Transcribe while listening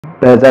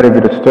በዛሬ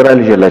ቪዲዮ ቱቶሪያል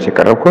ይዤላችሁ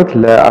የቀረብኩት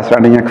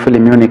ለ11ኛ ክፍል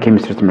የሚሆን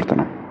የኬሚስትሪ ትምህርት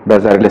ነው።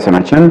 በዛሬ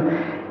ሌሰናችን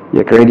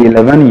የግሬድ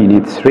 11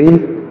 ዩኒት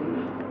 3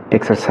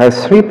 ኤክሰርሳይዝ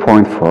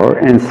 3.4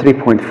 and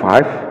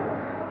 3.5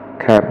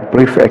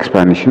 ከብሪፍ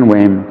ኤክስፕላኔሽን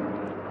ወይም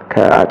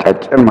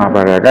ከአጫጭር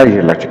ማብራሪያ ጋር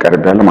ይዤላችሁ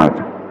ቀርቤያለሁ ማለት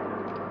ነው።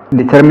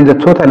 Determine the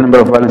total number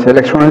of valence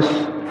electrons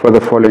for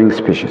the following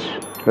species.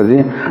 ስለዚህ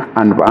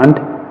አንድ በአንድ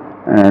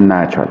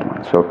እናያቸዋለን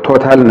ማለት ነው። So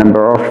total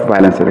number of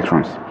valence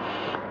electrons.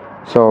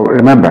 So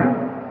remember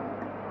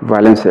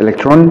valence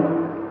electron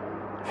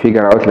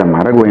figure out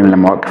ለማድረግ ወይም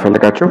ለማወቅ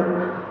ፈልጋችሁ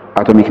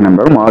atomic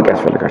number ማወቅ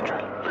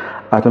ያስፈልጋችኋል።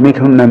 atomic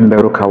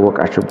number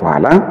ካወቃችሁ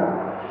በኋላ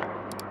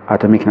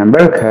atomic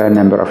number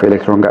ከnumber of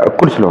electron ጋር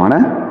እኩል ስለሆነ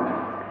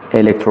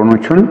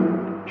ኤሌክትሮኖቹን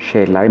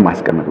ሼል ላይ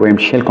ማስቀመጥ ወይም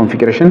ሼል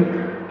ኮንፊግሬሽን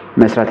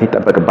መስራት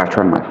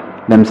ይጠበቅባቸዋል ማለት ነው።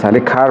 ለምሳሌ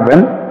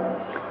ካርበን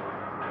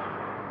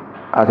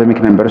atomic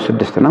number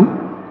 6 ነው።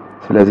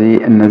 ስለዚህ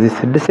እነዚህ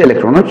 6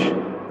 ኤሌክትሮኖች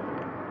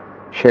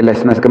ሼል ላይ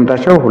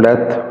ስናስቀምጣቸው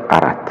 2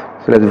 4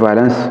 ስለዚህ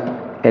ቫለንስ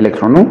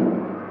ኤሌክትሮኑ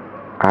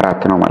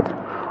 4 ነው ማለት ነው።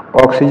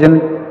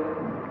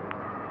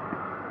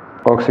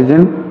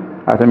 ኦክሲጅን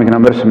atomic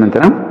number 8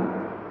 ነው።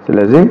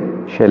 ስለዚህ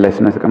ሼል ላይ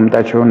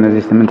ስናስቀምጣቸው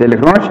እነዚህ 8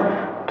 ኤሌክትሮኖች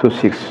 2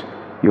 6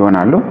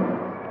 ይሆናሉ።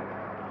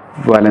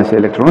 ቫለንስ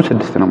ኤሌክትሮኑ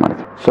 6 ነው ማለት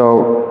ነው። So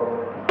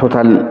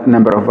total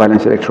number of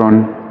valence electron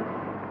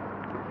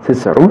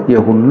ሲሰሩ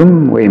የሁሉም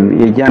ወይም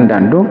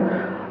የእያንዳንዱ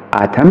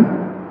አተም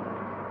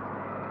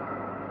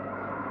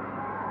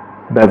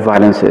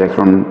በቫለንስ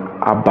ኤሌክትሮን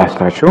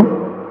አባስታቸው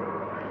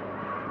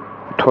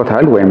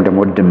ቶታል ወይም ደግሞ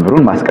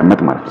ድምሩን ማስቀመጥ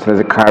ማለት ነው።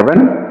 ስለዚህ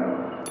ካርበን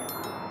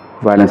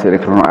ቫለንስ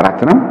ኤሌክትሮኑ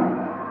 4 ነው።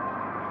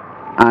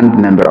 አንድ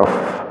ነምበር ኦፍ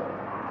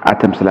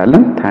አተም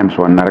ስላለን ታይምስ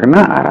 1 እናደርግና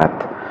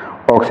 4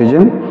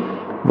 ኦክሲጅን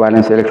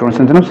ቫለንስ ኤሌክትሮን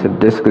ስንት ነው?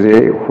 6 ጊዜ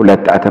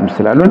 2 አተም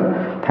ስላሉን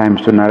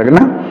ታይምስ 2 እናደርግና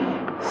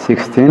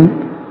 16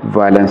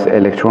 ቫለንስ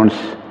ኤሌክትሮንስ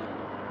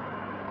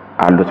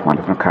አሉት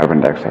ማለት ነው ካርበን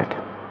ዳይኦክሳይድ።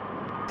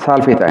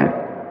 ሳልፌት አይን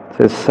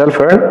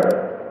ሰልፈር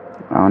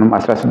አሁንም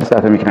 16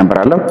 አቶሚክ ነምበር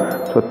አለው።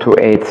 so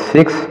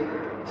 286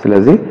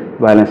 ስለዚህ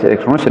ቫለንስ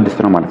ኤሌክትሮን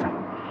 6 ነው ማለት ነው።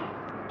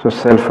 so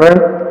ሰልፈር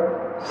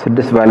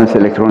 6 ቫለንስ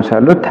ኤሌክትሮንስ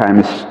አሉት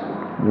ታይምስ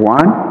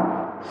 1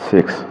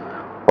 6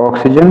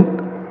 ኦክሲጅን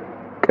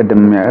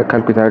ቀደም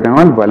ካልኩሌት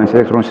አድርገናል ቫለንስ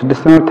ኤሌክትሮን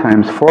 6 ነው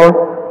ታይምስ 4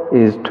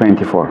 is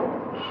 24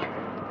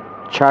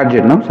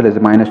 ቻርጅድ ነው።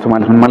 ስለዚህ ማይነስ 2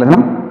 ማለት ምን ማለት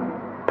ነው?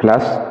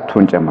 ፕላስ 2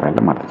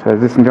 እንጨምራለን ማለት ነው።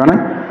 ስለዚህ ስንት ይሆናል?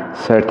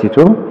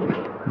 32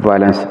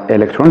 ቫለንስ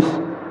ኤሌክትሮንስ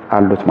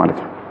አሉት ማለት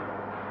ነው።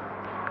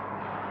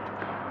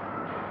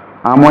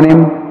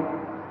 አሞኒየም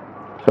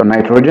so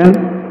ናይትሮጅን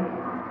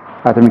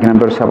አቶሚክ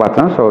ነምበር 7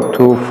 ነው። so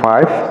 2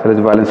 5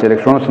 ስለዚህ ቫለንስ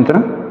ኤሌክትሮኑ ስንት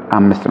ነው?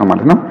 5 ነው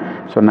ማለት ነው።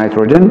 so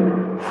ናይትሮጅን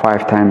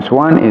 5 times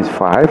 1 is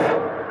 5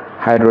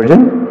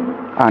 ሃይድሮጅን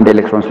አንድ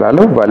ኤሌክትሮን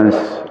ስላለው ቫለንስ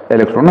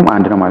ኤሌክትሮኑም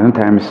 1 ነው ማለት ነው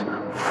ታይምስ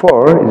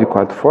 4 is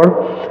equal to 4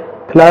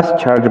 ፕላስ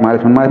ቻርጅ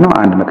ማለት ምን ማለት ነው?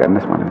 አንድ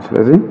መቀነስ ማለት ነው።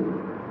 ስለዚህ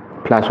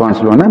ፕላስ 1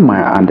 ስለሆነ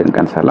አንድ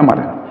እንቀንሳለን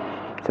ማለት ነው።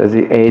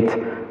 ስለዚህ 8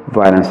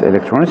 ቫለንስ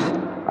ኤሌክትሮንስ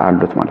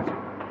አሉት ማለት ነው።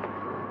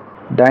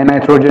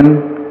 ዳይናይትሮጅን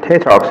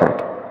ቴትራኦክሳይድ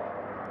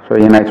so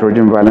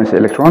የናይትሮጅን ቫለንስ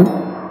ኤሌክትሮን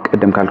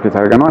ቀደም ካልኩሌት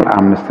አድርገናል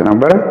 5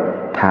 ነበር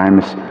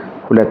ታይምስ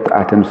 2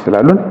 አተምስ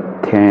ስላሉን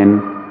 10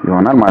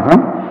 ይሆናል ማለት ነው።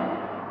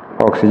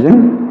 ኦክሲጅን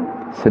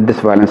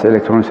 6 ቫለንስ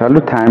ኤሌክትሮንስ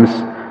አሉት ታይምስ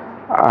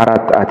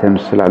 4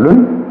 አተምስ ስላሉን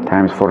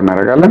ታይምስ 4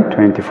 እናደርጋለን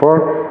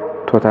 24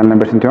 ቶታል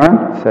ነምበር ስንት ይሆናል?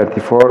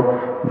 34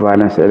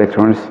 ቫለንስ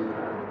ኤሌክትሮንስ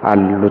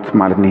አሉት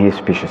ማለት ነው። ይሄ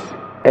ስፔሺስ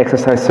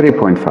ኤክሰርሳይዝ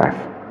 3.5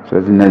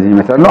 ስለዚህ እነዚህ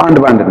ይመስላሉ። አንድ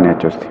ባንድ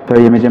እናያቸው እስቲ።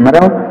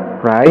 የመጀመሪያው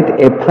write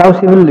a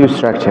plausible new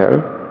structure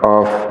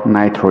of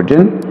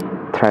nitrogen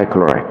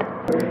trichloride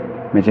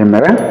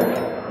መጀመሪያ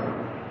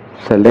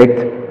select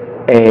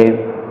a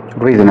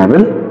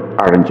reasonable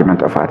arrangement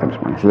of atoms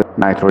ማለት ነው።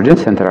 ናይትሮጅን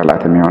ሴንትራል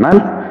አተም ይሆናል።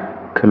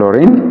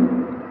 ክሎሪን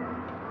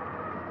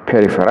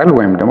ፔሪፌራል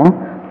ወይም ደግሞ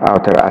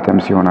አውተር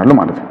አተምስ ይሆናሉ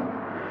ማለት ነው።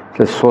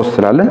 ስለዚህ 3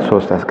 ስላለ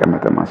 3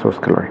 አስቀመጥን ማለት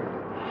 3 ክሎሪን።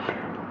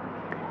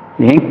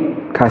 ይሄን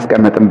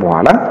ካስቀመጥን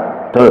በኋላ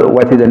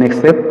what is the next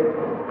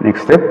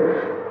step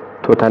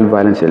total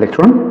valence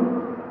electron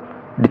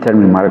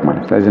determine ማድረግ ማለት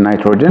ነው። ስለዚህ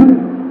ናይትሮጅን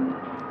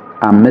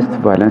 5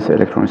 ቫለንስ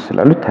ኤሌክትሮንስ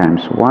ስላሉት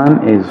ታይምስ 1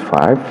 is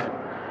 5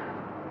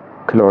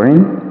 ክሎሪን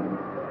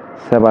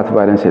 7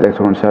 ቫለንስ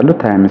ኤሌክትሮንስ ስላሉት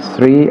ታይምስ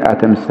 3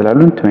 አተምስ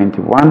ስላሉን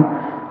 21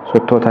 so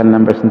total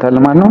number ስንት አለ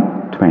ማለት ነው?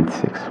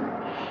 26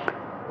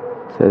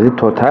 ስለዚህ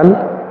ቶታል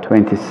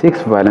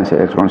 26 ቫለንስ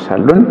ኤሌክትሮንስ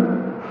አሉን።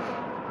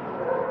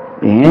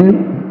 ይሄን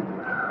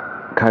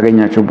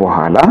ካገኛችሁ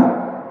በኋላ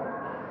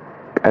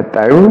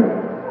ቀጣዩ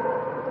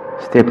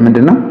ስቴፕ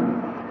ምንድነው?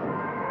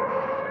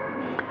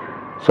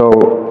 so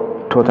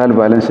total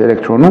valence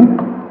ኤሌክትሮኑ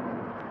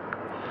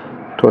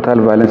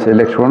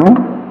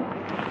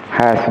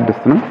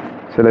 26 ነው።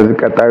 ስለዚህ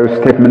ቀጣዩ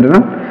ስቴፕ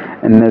ምንድነው?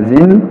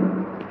 እነዚህን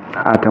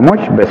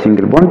አተሞች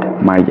በሲንግል ቦንድ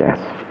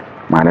ማያያዝ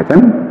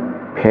ማለትም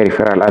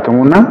ፔሪፌራል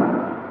አተሙና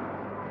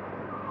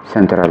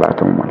ሴንትራል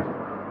አተሙ ማለት ነው።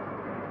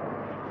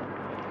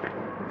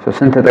 so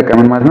ስንት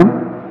ተጠቀምን ማለት ነው?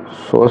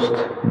 3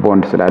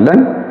 ቦንድ ስላለን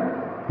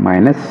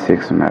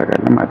 -6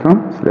 እናደርጋለን ማለት ነው።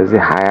 ስለዚህ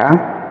 20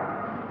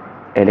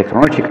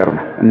 ኤሌክትሮኖች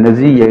ይቀሩናል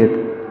እነዚህ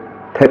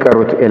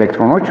የተቀሩት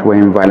ኤሌክትሮኖች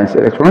ወይም ቫለንስ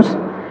ኤሌክትሮንስ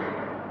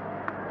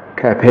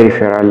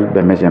ከፔሪፌራል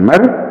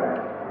በመጀመር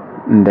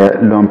እንደ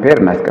ሎን ፔር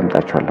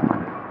እናስቀምጣቸዋለን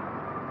ማለት ነው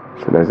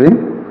ስለዚህ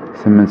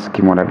 8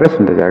 እስኪሞላ ድረስ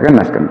እንደዚህ አድርገን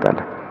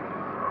እናስቀምጣለን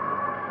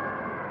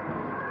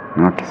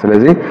ኦኬ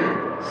ስለዚህ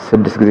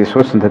 6 ጊዜ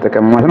 3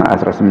 ተጠቀመ ማለት ነው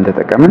 18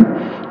 ተጠቀምን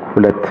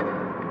 2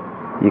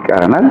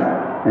 ይቀራናል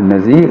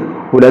እነዚህ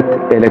 2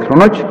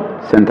 ኤሌክትሮኖች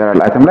ሴንትራል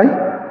አተም ላይ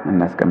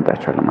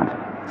እናስቀምጣቸዋለን ማለት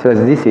ነው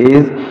ስለዚህ this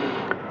is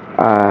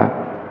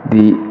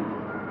the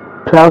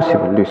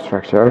plausible Lewis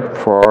structure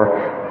for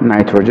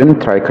nitrogen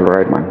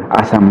trichloride ማለት ነው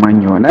አሳማኝ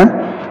የሆነ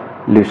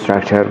Lewis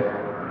structure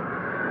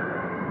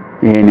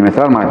ይሄን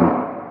ይመስላል ማለት ነው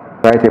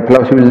right a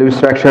plausible Lewis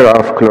structure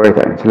of chlorate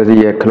ion ስለዚህ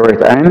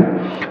የክሎሬት አይን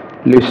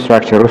Lewis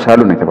structure ሳሉ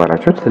ነው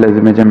የተባላችሁት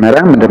ስለዚህ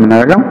መጀመሪያ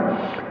እንደምናደርገው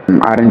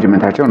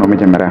አሬንጅመንታቸው ነው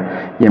መጀመሪያ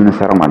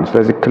የምንሰራው ማለት ነው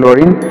ስለዚህ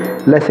ክሎሪን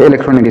ለስ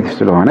ኤሌክትሮኔጌቲቭ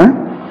ስለሆነ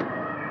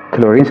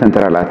ክሎሪን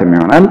ሴንትራል አተም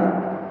ይሆናል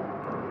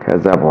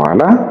ከዛ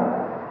በኋላ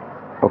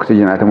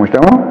ኦክሲጅን አተሞች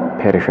ደግሞ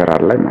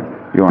ፔሪፌራል ላይ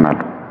ይሆናሉ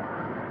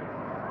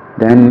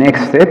then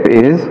next step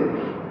is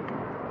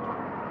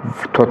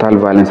total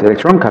valence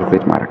electron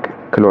calculate ማድረግ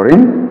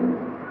ክሎሪን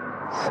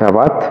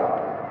 7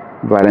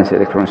 valence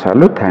electrons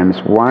አሉት times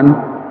 1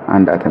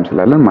 አንድ አተም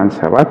ስላለን ማለት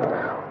 7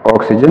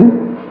 ኦክሲጅን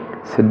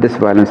 6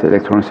 valence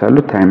electrons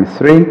አሉት times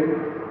 3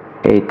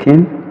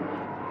 18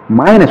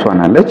 minus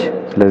 1 አለች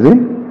ስለዚህ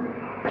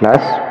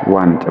plus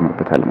 1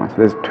 ጨምርበታል ማለት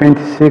ስለዚህ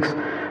 26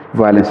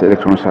 valence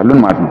electrons አሉን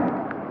ማለት ነው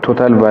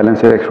ቶታል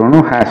valence electron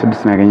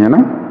 26 ነው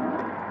ያገኘነው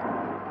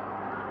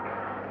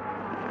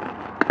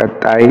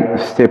ቀጣይ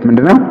ስቴፕ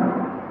ምንድነው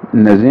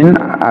እነዚህን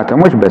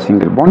አተሞች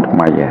በሲንግል ቦንድ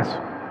ማያያዝ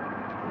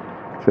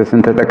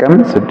ስለዚህ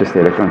ተጠቀምን 6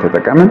 ኤሌክትሮን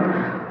ተጠቀምን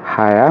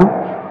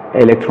 20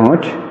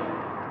 ኤሌክትሮኖች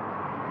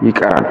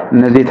ይቀራሉ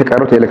እነዚህ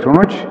የተቀሩት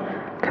ኤሌክትሮኖች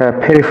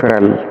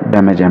ከፔሪፌራል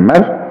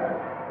በመጀመር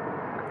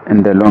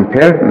እንደ ሎን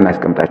ፔር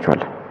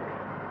እናስቀምጣቸዋለን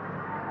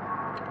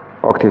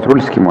ኦክቴት ሩል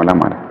እስኪሞላ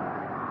ማለት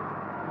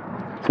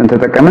ስንት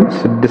ተጠቀምን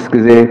 6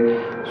 ጊዜ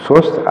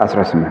 3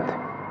 18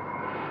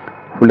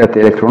 ሁለት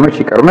ኤሌክትሮኖች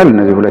ይቀሩናል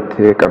እነዚህ ሁለት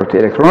የቀሩት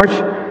ኤሌክትሮኖች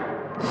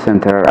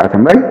ሴንትራል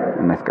አተም ላይ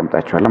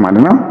እናስቀምጣቸዋለን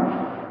ማለት ነው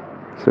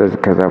ስለዚህ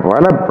ከዛ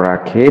በኋላ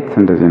ብራኬት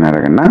እንደዚህ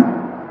እናደርግና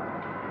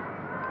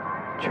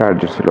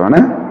ቻርጅ ስለሆነ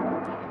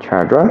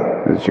ቻርጇ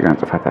እዚህ ጋር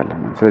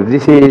እንጽፋታለን ስለዚህ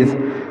this is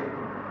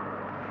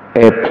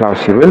a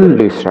plausible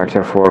Lewis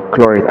structure for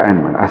chlorate ion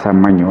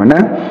አሳማኝ የሆነ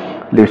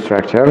Lewis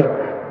structure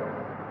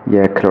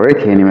የክሎሬት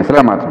ይሄን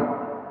ይመስላል ማለት ነው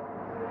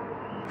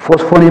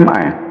ፎስፎኒየም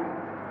አየን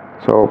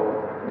so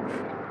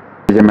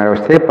የመጀመሪያው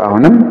ስቴፕ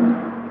አሁንም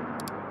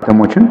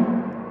አተሞችን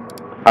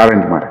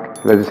አሬንጅ ማድረግ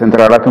ስለዚህ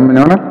ሴንትራል አተም ምን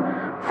ይሆናል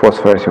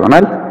ፎስፈረስ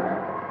ይሆናል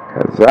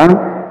ከዛ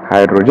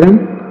ሃይድሮጅን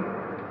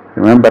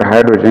remember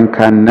hydrogen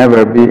can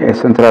never be a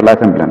central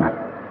atom ብለናል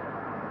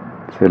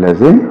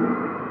ስለዚህ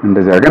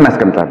እንደዚህ አድርገን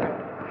እናስቀምጣለን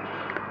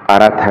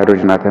አራት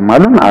ሃይድሮጅን አተም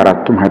አሉን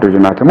አራቱም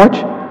ሃይድሮጅን አተሞች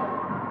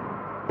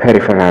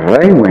ፔሪፌራል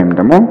ላይ ወይም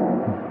ደግሞ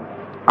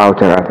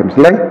አውተር አተምስ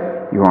ላይ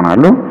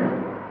ይሆናሉ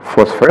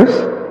ፎስፈረስ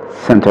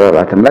ሴንትራል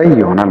አተም ላይ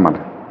ይሆናል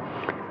ማለት ነው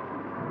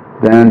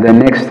then the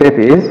next step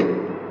is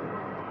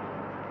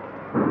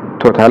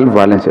total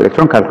valence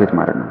electron calculate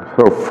ማድረግ ነው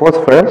so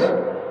phosphorus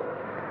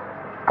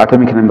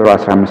atomic number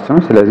 15 ነው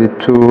ስለዚህ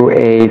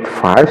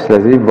 285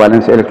 ስለዚህ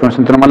valence electron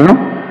ስንት ነው ማለት ነው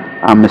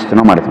 5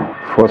 ነው ማለት ነው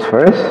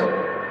phosphorus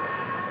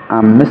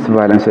 5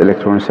 valence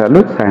electrons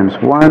አሉት times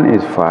 1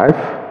 is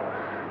 5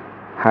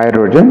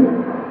 hydrogen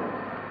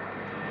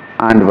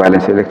አንድ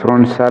valence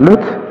electrons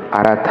አሉት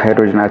አራት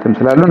ሃይድሮጅን አተም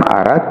ስላሉን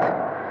አራት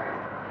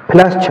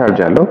ፕላስ ቻርጅ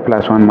አለው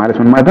ፕላስ 1 ማለት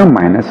ምን ማለት ነው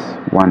ማይነስ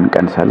 1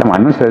 ቀንሳለ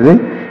ማለት ነው ስለዚህ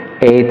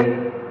 8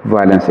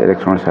 valence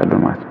electrons አሉ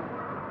ማለት ነው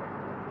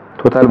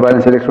ቶታል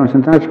valence electrons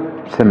ስንት ናቸው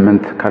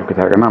 8 ካልኩሌት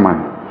አድርገና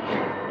ማለት ነው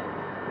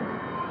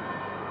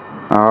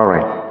all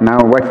right now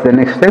what's the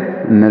next step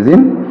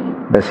እነዚህን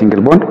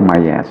በሲንግል ቦንድ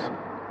ማያያዝ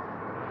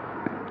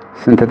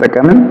ስንት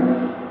ተጠቀምን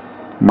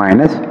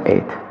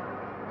 -8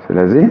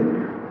 ስለዚህ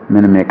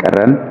ምንም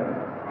የቀረን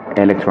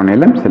ኤሌክትሮን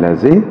የለም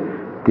ስለዚህ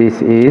this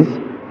is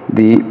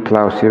the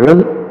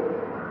plausible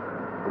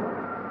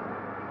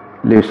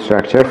Lewis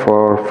structure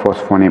for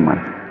phosphonium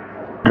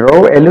draw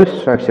a Lewis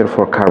structure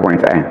for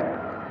carbonate ion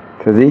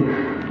ስለዚህ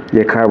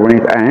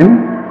የካርቦኔት አይን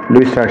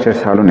Lewis structure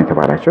ሳሉን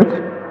የተባላችሁት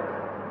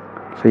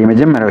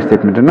የመጀመሪያው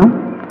ስቴፕ ምንድነው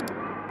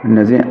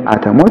እነዚህ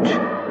አተሞች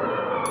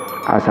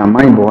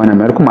አሳማኝ በሆነ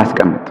መልኩ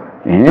ማስቀመጥ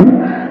ይሄም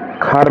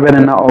ካርበን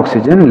እና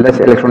ኦክሲጅን ለስ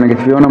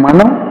ኤሌክትሮኔጌቲቭ የሆነ ማለት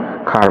ነው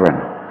ካርበን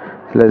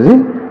ስለዚህ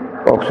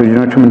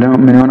ኦክሲጅኖቹ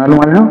ምን ይሆናሉ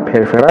ማለት ነው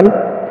ፔሪፌራል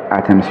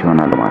አተምስ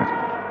ይሆናሉ ማለት ነው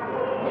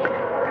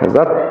ከዛ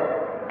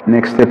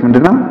ኔክስት ስቴፕ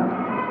ምንድነው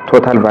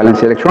ቶታል ቫለንስ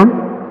ኤሌክትሮን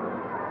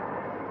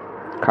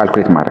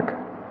ካልኩሌት ማድረግ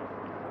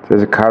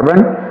ስለዚህ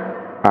ካርበን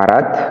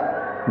 4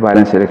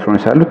 ቫለንስ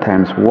ኤሌክትሮንስ አሉ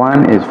ታይምስ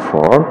 1 is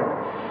 4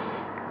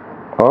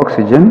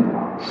 ኦክሲጅን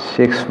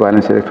 6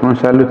 ቫለንስ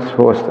ኤሌክትሮንስ አሉ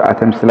 3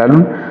 አተምስ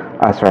ስላሉን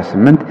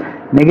 18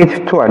 ኔጌቲቭ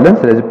 2 አለ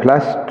ስለዚህ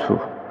ፕላስ 2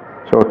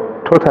 ሶ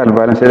ቶታል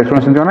ቫለንስ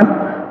ኤሌክትሮንስ እንት ይሆናል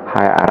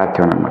 24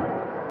 ይሆናል ማለት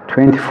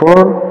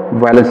 24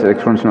 ቫለንስ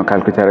ኤሌክትሮንስ ነው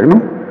ካልኩሌት ያደረግነው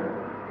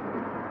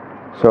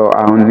ሶ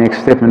አሁን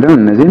ኔክስት ስቴፕ ምንድነው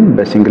እነዚህን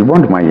በሲንግል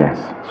ቦንድ ማያያዝ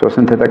ሶ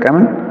ስንት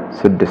ተጠቀምን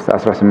 6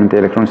 18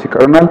 ኤሌክትሮንስ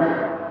ይቀሩናል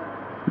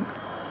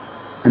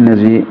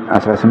እነዚህ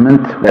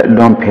 18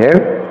 ሎን ፔር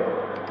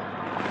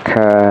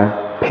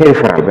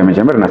ከፔሪፌራል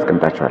በመጀመር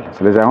እናስቀምጣቸዋለን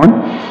ስለዚህ አሁን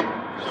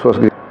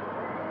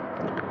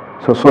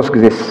 3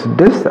 ጊዜ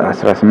 6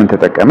 18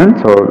 ተጠቀምን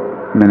ሶ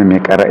ምንም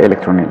የቀረ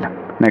ኤሌክትሮን የለም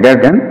ነገር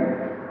ግን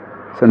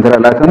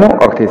ሴንትራል አተሙ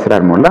ኦክቴት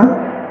ስላልሞላ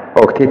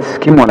ኦክቴት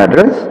እስኪሞላ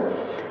ድረስ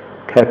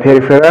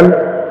ከፔሪፌራል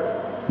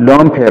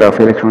ሎን ፔር ኦፍ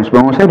ኤሌክትሮንስ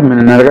በመውሰድ ምን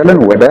እናደርጋለን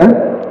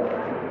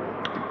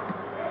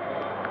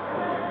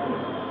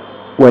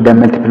ወደ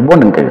መልቲፕል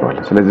ቦንድ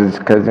እንቀይረዋለን ስለዚህ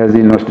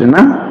ከዚህ እንወስድና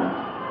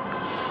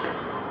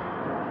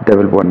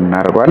ደብል ቦንድ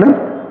እናደርጋለን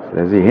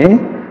ስለዚህ ይሄ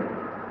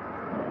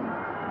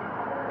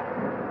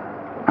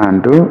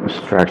አንዱ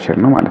ስትራክቸር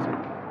ነው ማለት ነው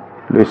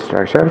ሉዊስ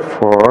ስትራክቸር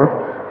ፎር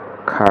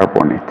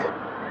ካርቦኔት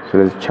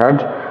ስለዚህ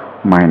ቻርጅ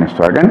ማይነስ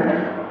አድርገን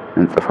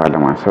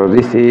እንጽፋለን ማለት so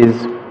this is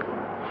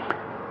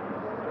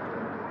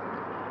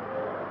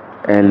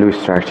a Lewis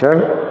structure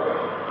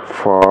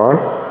for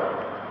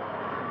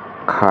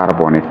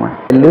carbonate one.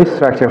 A Lewis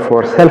structure for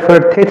sulfur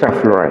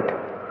tetrafluoride.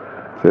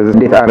 ስለዚህ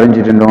እንዴት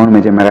አሬንጅድ እንደሆነ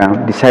መጀመሪያ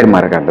ዲሳይድ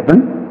ማድረግ አለብን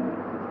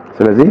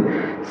ስለዚህ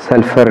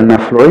ሰልፈር እና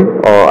ፍሎሪን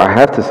or I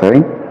have to say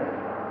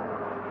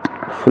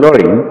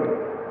fluorine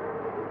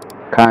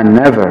can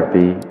never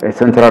be a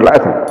central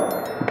atom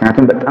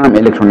ምክንያቱም በጣም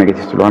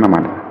ኤሌክትሮኔጌቲቭ ስለሆነ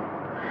ማለት ነው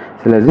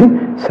ስለዚህ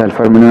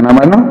ሰልፈር ምን ይሆናል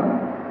ማለት ነው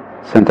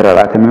ሴንትራል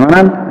አተም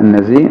ይሆናል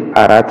እነዚህ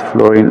አራት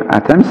ፍሎሪን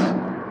አተምስ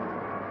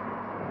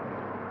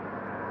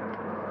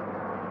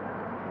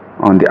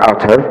on the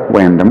outer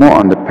ወይም ደግሞ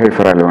on the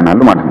peripheral ይሆናሉ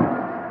ማለት ነው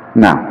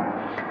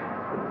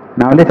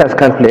now let us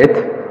calculate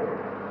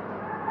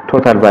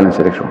total valence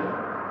electron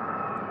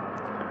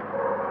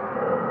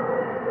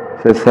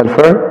so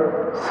sulfur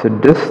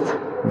 6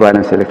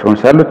 valence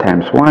electrons አሉ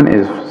times 1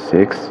 is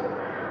 6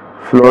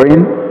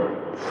 fluorine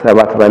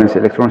 7 valence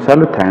electrons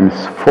አሉ times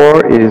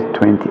 4 is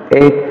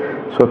 28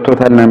 so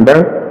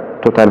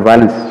total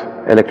valence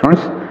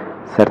electrons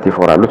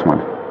 34 አሉት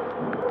ማለት ነው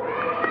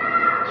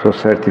so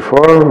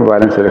 34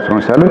 valence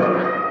electrons አሉት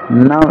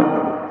now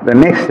the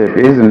next step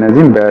is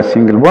እነዚህን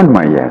በሲንግል ቦንድ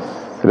ማያያዝ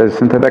ስለዚህ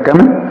ስንት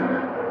ተጠቀምን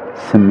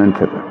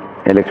 8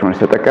 ኤሌክትሮንስ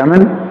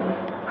ተጠቀምን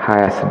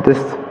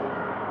 26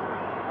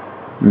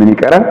 ምን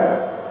ይቀራል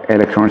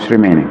ኤሌክትሮንስ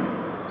ሪሜይኒንግ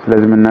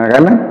ስለዚህ ምን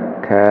እናደርጋለን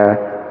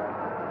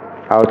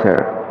ከአውተር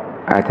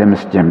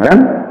አተምስ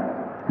ጀምረን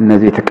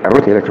እነዚህ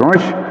የተቀሩት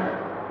ኤሌክትሮኖች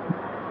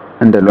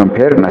እንደ ሎን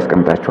ፔር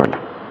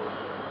እናስቀምጣቸዋለን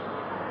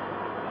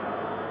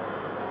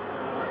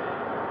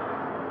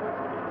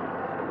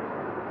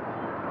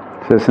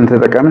ስንት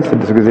ተጠቀምን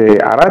 6 ጊዜ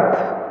 4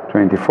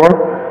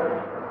 24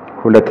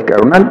 ሁለት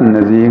ይቀሩናል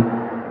እነዚህ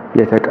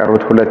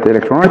የተቀሩት ሁለት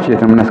ኤሌክትሮኖች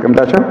የት ነው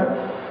እናስቀምጣቸው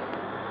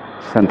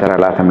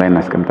ሴንትራል አተም ላይ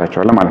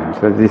እናስቀምጣቸዋለን ማለት ነው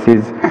ስለዚህ this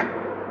is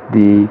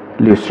the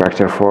Lewis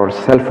structure for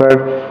sulfur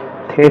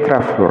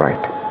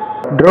tetrafluoride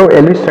draw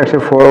a Lewis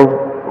structure for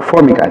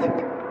formic acid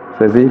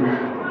ስለዚህ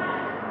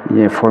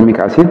የፎርሚክ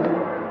አሲድ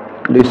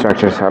Lewis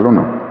structure ሳሉ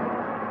ነው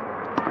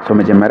ሶ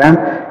መጀመሪያ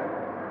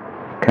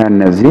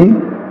ከነዚህ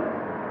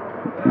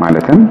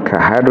ማለትም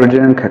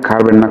ከሃይድሮጅን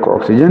ከካርበን እና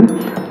ከኦክሲጅን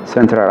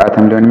ሴንትራል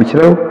አተም ሊሆን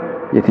የሚችለው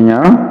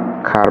የትኛው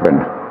ካርበን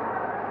ነው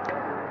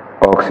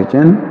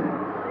oxygen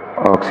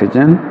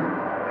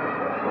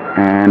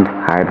and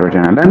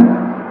hydrogen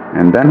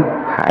and then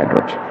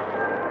hydrogen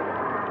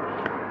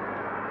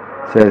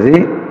ስለዚህ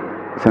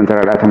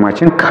ሴንትራል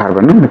አተማችን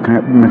ካርበን ነው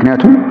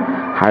ምክንያቱም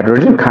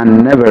ሃይድሮጅን can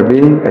never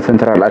be a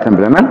central atom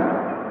ብለናል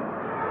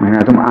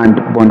ምክንያቱም አንድ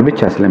ቦንድ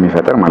ብቻ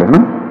ስለሚፈጠር ማለት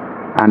ነው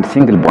አንድ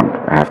ሲንግል ቦንድ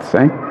I have to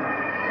say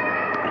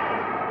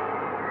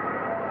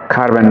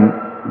ካርበን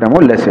ደግሞ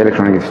less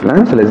electronegative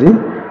ስለሆነ ስለዚህ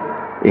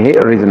ይሄ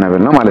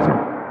ሪዝነብል ነው ማለት ነው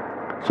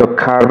so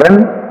ካርበን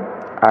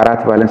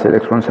አራት ቫለንስ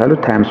ኤሌክትሮንስ አሉ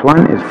times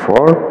 1 is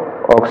 4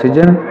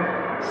 oxygen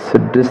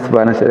 6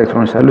 ቫለንስ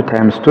ኤሌክትሮንስ አሉ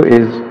times 2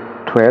 is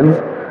 12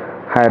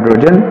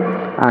 hydrogen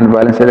አንድ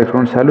ቫለንስ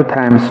ኤሌክትሮንስ አሉ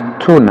times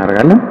 2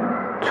 እናደርጋለን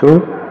 2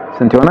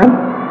 ስንት ይሆናል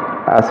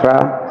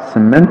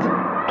 18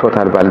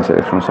 ቶታል ቫለንስ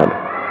ኤሌክትሮንስ አሉ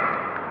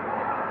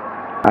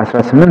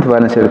 18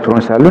 ቫለንስ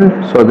ኤሌክትሮንስ አሉን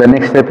so the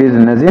next step is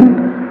እነዚህን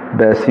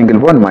በሲንግል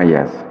ቦንድ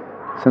ማያያዝ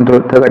ስንት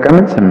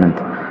ተጠቀምን 8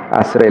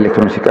 10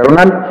 ኤሌክትሮንስ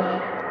ይቀሩናል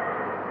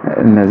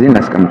እነዚህን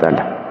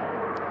እናስቀምጣለን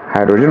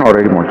ሃይድሮጅን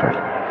ኦሬዲ ሞልቷል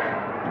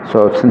so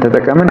ስንት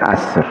ተጠቀምን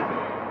 10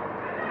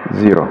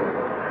 0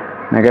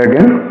 ነገር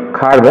ግን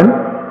ካርበን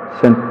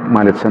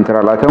ማለት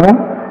ሴንትራል አተሙ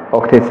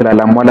ኦክቴት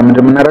ስላላሟላ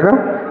ምንድነው የምናደርገው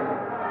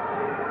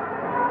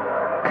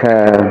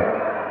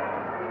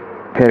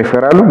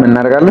ከፔሪፌራሉ ምን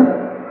እናደርጋለን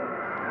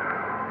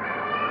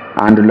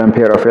አንድ ሎን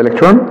ፔር ኦፍ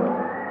ኤሌክትሮን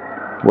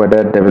ወደ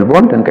ደብል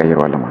ቦንድ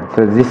እንቀይረዋለን ማለት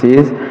ስለዚህ this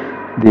is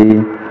the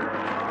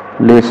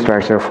Lewis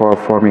structure for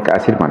formic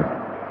acid ማለት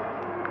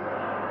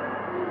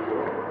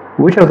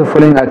which of the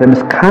following atoms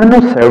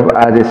cannot serve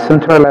as a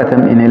central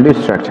atom in a Lewis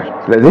structure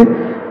ስለዚህ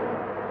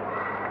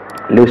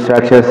Lewis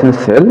structure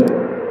ስንስል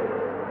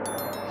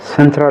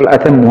central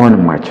atom መሆን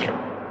የማይችለው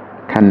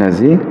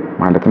ከነዚህ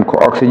ማለትም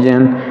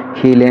ከኦክሲጅን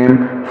ሂሊየም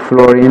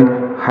ፍሎሪን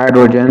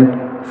ሃይድሮጅን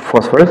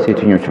ፎስፎረስ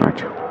የትኞቹ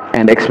ናቸው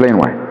and explain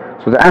why.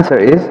 So the answer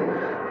is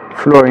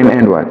fluorine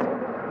and what?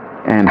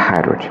 And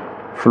hydrogen.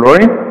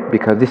 Fluorine,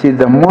 because this is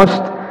the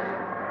most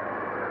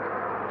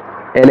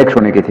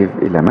electronegative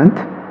element.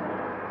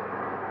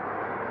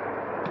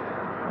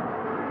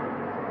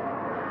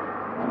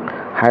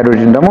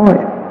 Hydrogen demo,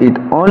 it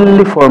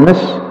only forms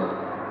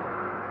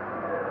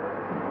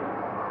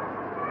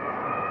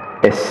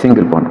a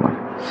single bond.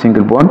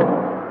 Single bond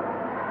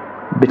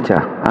ብቻ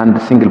አንድ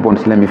single bond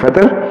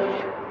ስለሚፈጥር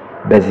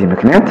በዚህ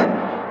ምክንያት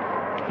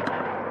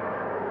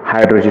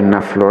ሃይድሮጅን እና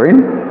ፍሎሪን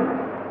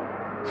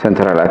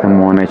ሴንትራል አተም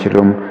መሆን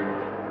አይችሉም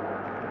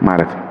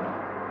ማለት ነው።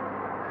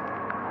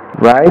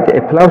 Write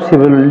a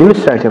plausible Lewis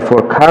structure for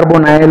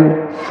carbonyl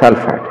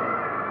sulfide.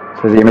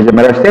 ስለዚህ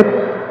የመጀመሪያው ስቴፕ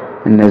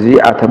እነዚህ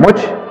አተሞች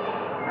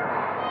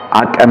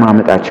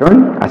አቀማመጣቸውን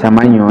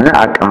አሳማኝ የሆነ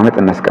አቀማመጥ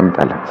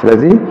እናስቀምጣለን።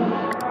 ስለዚህ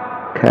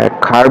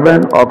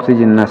ከካርበን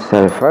ኦክሲጅን እና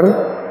ሰልፈር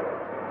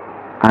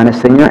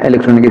አነስተኛ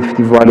ኤሌክትሮኔጌቲቪቲ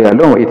ቫልዩ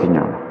ያለው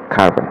የትኛው ነው?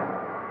 ካርበን።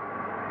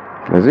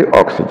 ስለዚህ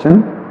ኦክሲጅን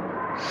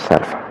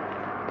ሰልፈር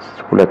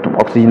ሁለቱም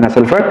ኦክሲጅን እና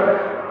ሰልፈር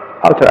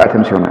outer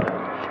atoms ይሆናሉ።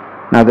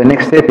 Now the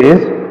next step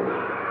is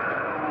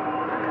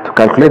to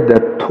calculate the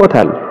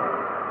total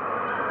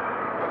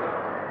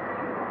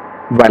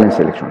valence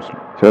electrons.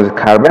 So the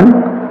carbon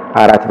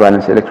አራት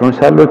valence electrons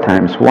አሉ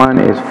times 1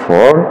 is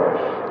 4,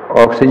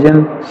 oxygen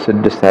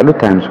 6 አሉ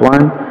times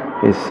 1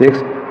 is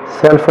 6,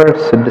 sulfur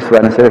 6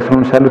 valence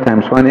electrons አሉ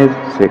times 1 is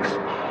 6.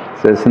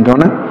 ስንት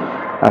ሆነ?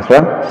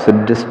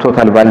 16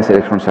 total valence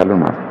electrons አሉ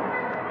ማለት ነው።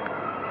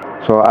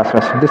 So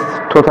 16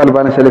 total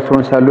valence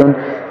electrons አሉን።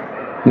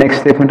 next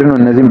step ምንድነው?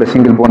 እነዚህን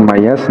በሲንግል ቦንድ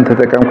ማያያዝ። ስንት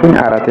ተጠቀምኩኝ?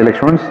 4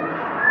 ኤሌክትሮንስ።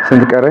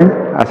 ስንት ቀረኝ?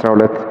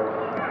 12።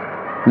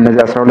 እነዚህ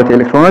 12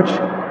 ኤሌክትሮኖች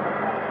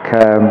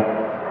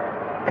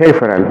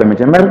ከፔሪፌራል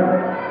በመጀመር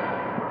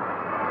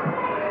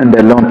እንደ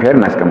ሎን ፔር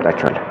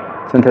እናስቀምጣቸዋለን።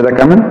 ስንት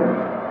ተጠቀምን?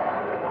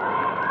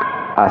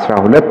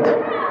 12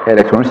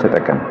 ኤሌክትሮኖች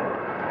ተጠቀምን።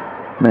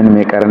 ምንም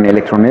የቀረን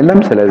ኤሌክትሮን የለም።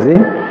 ስለዚህ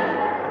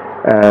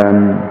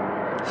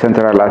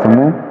ሴንትራል አተሙ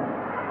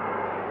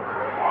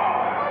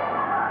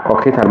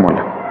ኦክቴት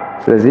አልሞላም።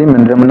 ስለዚህ ምን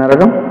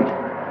እንደምናደርገው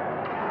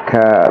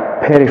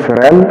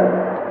ከፔሪፌራል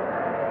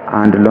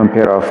አንድ ሎን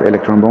ፔር ኦፍ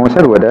ኤሌክትሮን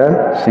በመውሰድ ወደ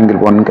ሲንግል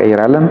ቦንድ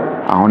እንቀይራለን።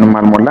 አሁንም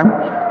አልሞላም።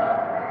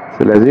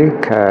 ስለዚህ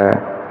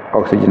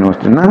ከኦክሲጅን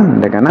ወስድና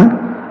እንደገና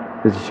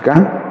እዚህ ጋር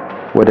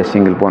ወደ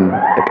ሲንግል ቦንድ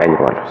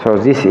እቀይረዋለሁ። so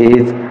this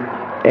is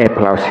a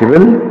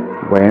plausible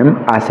ወይም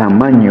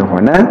አሳማኝ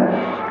የሆነ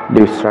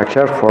Lewis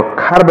structure for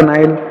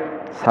carbonyl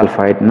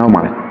sulfide ነው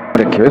ማለት ነው።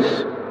 ሞለኪውልስ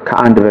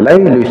ከአንድ በላይ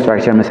Lewis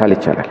structure መሳል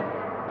ይቻላል።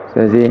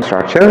 ስለዚህ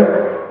structure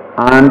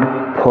and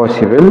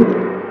possible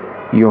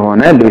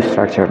የሆነ Lewis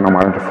structure ነው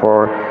ማለት ነው for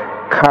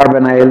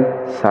carbonyl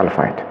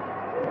sulfide.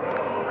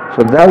 So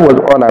that was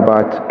all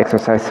about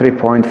exercise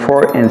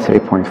 3.4 and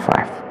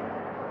 3.5.